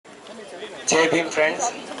Jai Bhim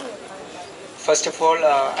friends. First of all,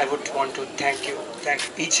 I would want to thank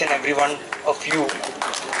each and every one of you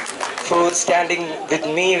for standing with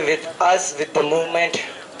me, with us, with the movement,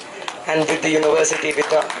 and with the university, with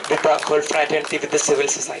the whole fraternity, with the civil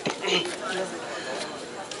society.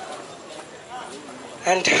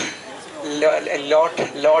 And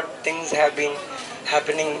lot things have been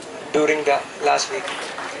happening during the last week.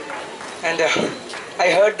 And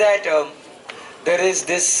I heard that there is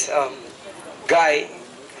this guy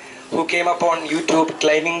who came up on YouTube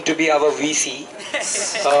claiming to be our VC,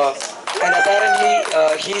 and apparently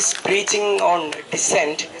he's preaching on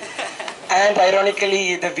dissent, and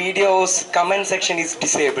ironically the video's comment section is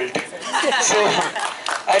disabled. So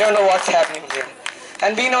I don't know what's happening here.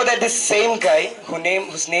 And we know that this same guy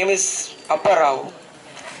whose name is Apparao,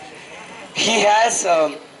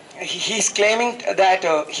 he's claiming that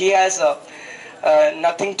he has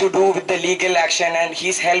nothing to do with the legal action, and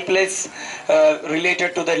he's helpless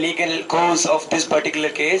related to the legal cause of this particular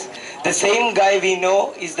case. The same guy we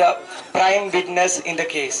know is the prime witness in the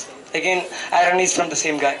case. Again, irony is from the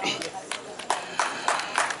same guy.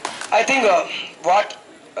 I think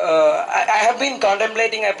I have been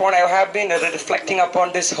contemplating upon, I have been reflecting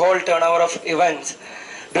upon this whole turnover of events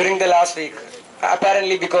during the last week.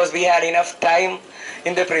 Apparently because we had enough time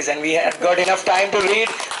in the prison. We had got enough time to read.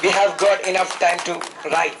 We have got enough time to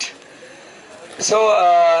write. So,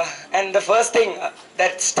 and the first thing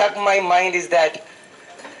that struck my mind is that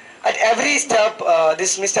at every step,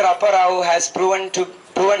 this Mr. Apparao has proven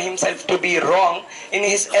himself to be wrong in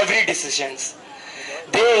his every decisions.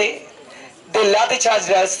 They lathi charged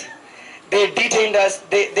us, they detained us,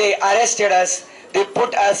 they arrested us, they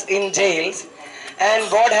put us in jails. And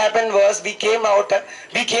what happened was we came out,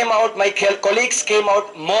 my colleagues came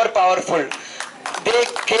out more powerful. They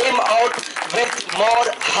came out with more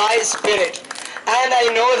high spirit. And I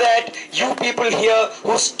know that you people here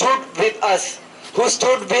who stood with us,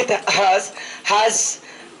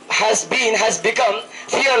 has become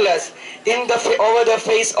fearless over the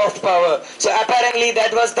face of power. So apparently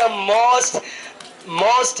that was the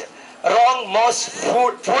most wrong, most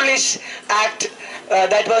foolish act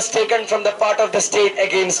that was taken from the part of the state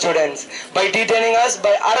against students. By detaining us,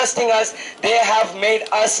 by arresting us, they have made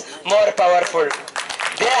us more powerful.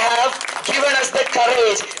 They have given us the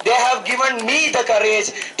courage, they have given me the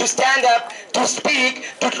courage to stand up, to speak,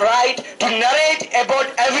 to write, to narrate about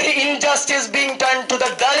every injustice being done to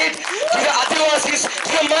the Dalit, to the Adivasis,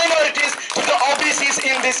 to the minorities, to the OBCs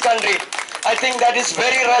in this country. I think that is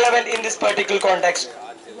very relevant in this particular context.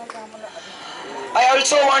 I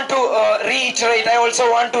also want to reiterate, I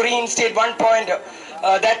also want to reinstate one point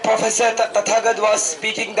that Professor Tathagat was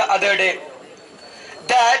speaking the other day.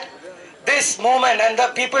 That this movement and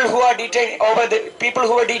the people who are detained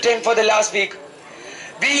for the last week,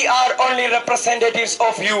 we are only representatives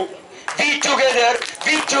of you. We together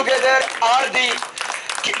are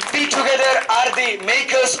the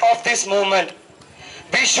makers of this movement.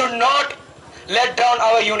 We should not let down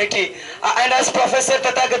our unity. And as Professor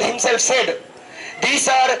Tathagat himself said, these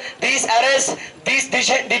arrests, these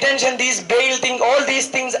detention, these bail thing, all these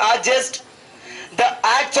things are just the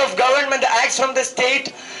acts of government, the acts from the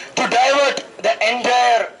state to divert the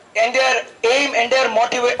entire aim, entire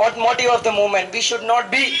motive of the movement. We should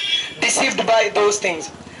not be deceived by those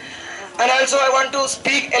things. And also I want to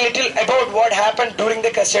speak a little about what happened during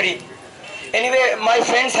the custody. Anyway, my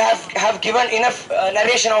friends have given enough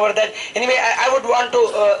narration over that. Anyway, I would want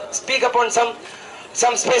to speak upon some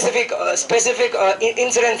specific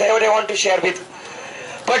incidents that I want to share with,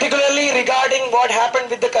 particularly regarding what happened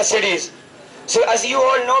with the custodies. So as you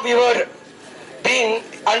all know, we were being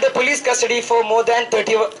under police custody for more than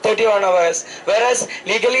 31 hours, whereas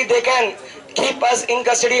legally they can keep us in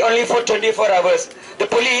custody only for 24 hours.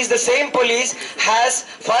 The same police has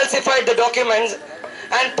falsified the documents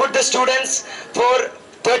and put the students for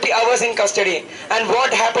 30 hours in custody. And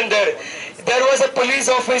what happened there? There was a police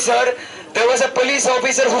officer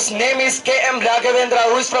whose name is K.M. Raghavendra,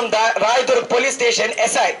 who is from Raidurg police station,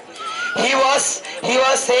 SI. He was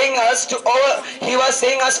saying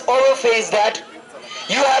us over face that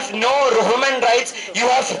you have no human rights, you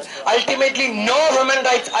have ultimately no human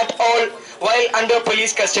rights at all while under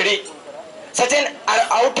police custody. Such an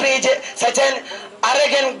outrage, such an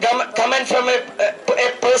arrogant comment from a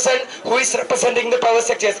person who is representing the power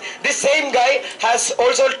sectors. This same guy has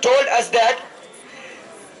also told us that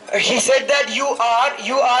he said that you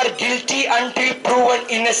are guilty until proven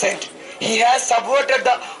innocent. He has subverted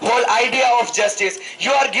the whole idea of justice.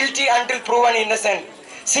 You are guilty until proven innocent.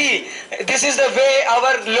 See, this is the way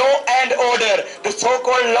our law and order, the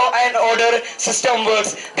so-called law and order system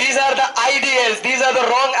works. These are the ideals, these are the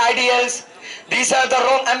wrong ideals These are the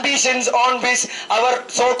wrong ambitions on which our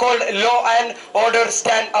so-called law and order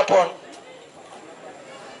stand upon.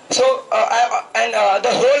 So,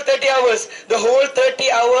 the whole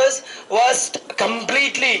 30 hours was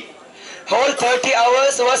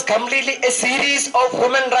completely a series of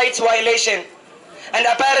human rights violation. And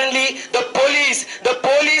apparently the police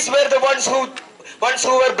were the ones who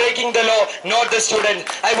were breaking the law, not the student.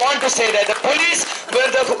 I want to say that the police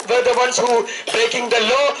were the ones who breaking the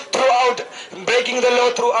law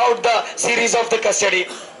throughout the series of the custody.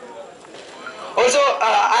 Also,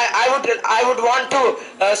 I would want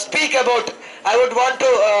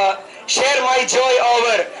to share my joy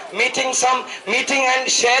over meeting and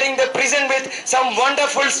sharing the prison with some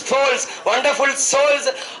wonderful souls of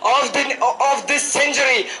this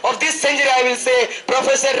century. I will say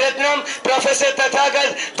Professor Ratnam, Professor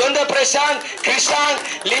Tathagat, Dunda Prashant, Krishan,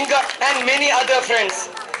 Linga, and many other friends.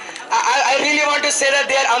 I really want to say that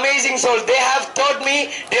they are amazing souls. They have taught me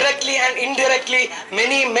directly and indirectly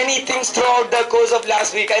many things throughout the course of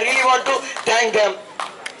last week. I really want to thank them.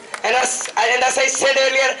 And as I said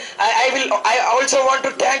earlier, I also want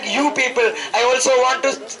to thank you people. I also want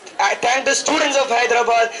to thank the students of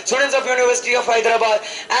Hyderabad, students of University of Hyderabad,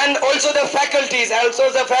 and also the faculties,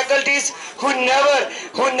 who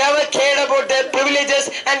never cared about their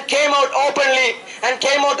privileges and came out openly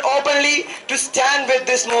to stand with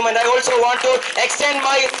this movement. I also want to extend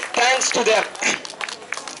my thanks to them.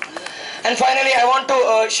 And finally, I want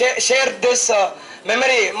to share this my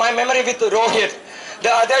memory with Rohith. The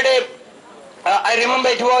other day, I remember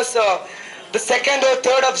it was the 2nd or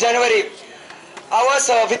 3rd of January. I was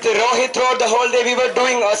with Rohith throughout the whole day. We were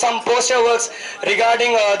doing some poster works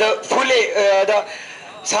regarding the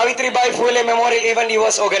Savitribai Phule Memorial event he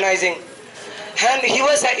was organizing. And he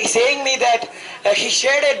was saying me that he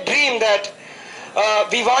shared a dream that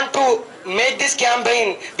we want to make this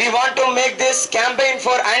campaign. We want to make this campaign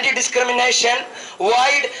for anti-discrimination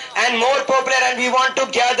wide and more popular, and we want to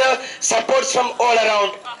gather supports from all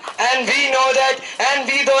around. And we know that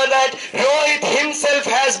Rohith himself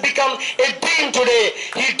has become a dream today.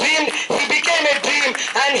 He became a dream,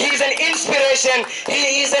 and he is an inspiration.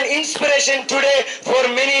 He is an inspiration today for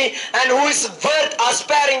many, and who is worth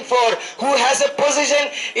aspiring for, who has a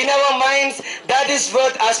position in our minds that is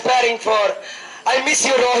worth aspiring for. I miss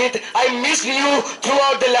you, Rohith. I missed you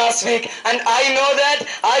throughout the last week, and I know that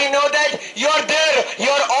you're there, you're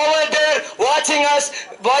over there watching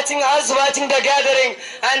the gathering,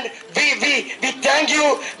 and we thank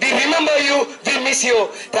you, we remember you, we miss you.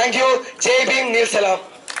 Thank you. Jai Bhim, Nir Salam.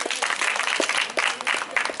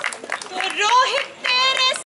 So Rohith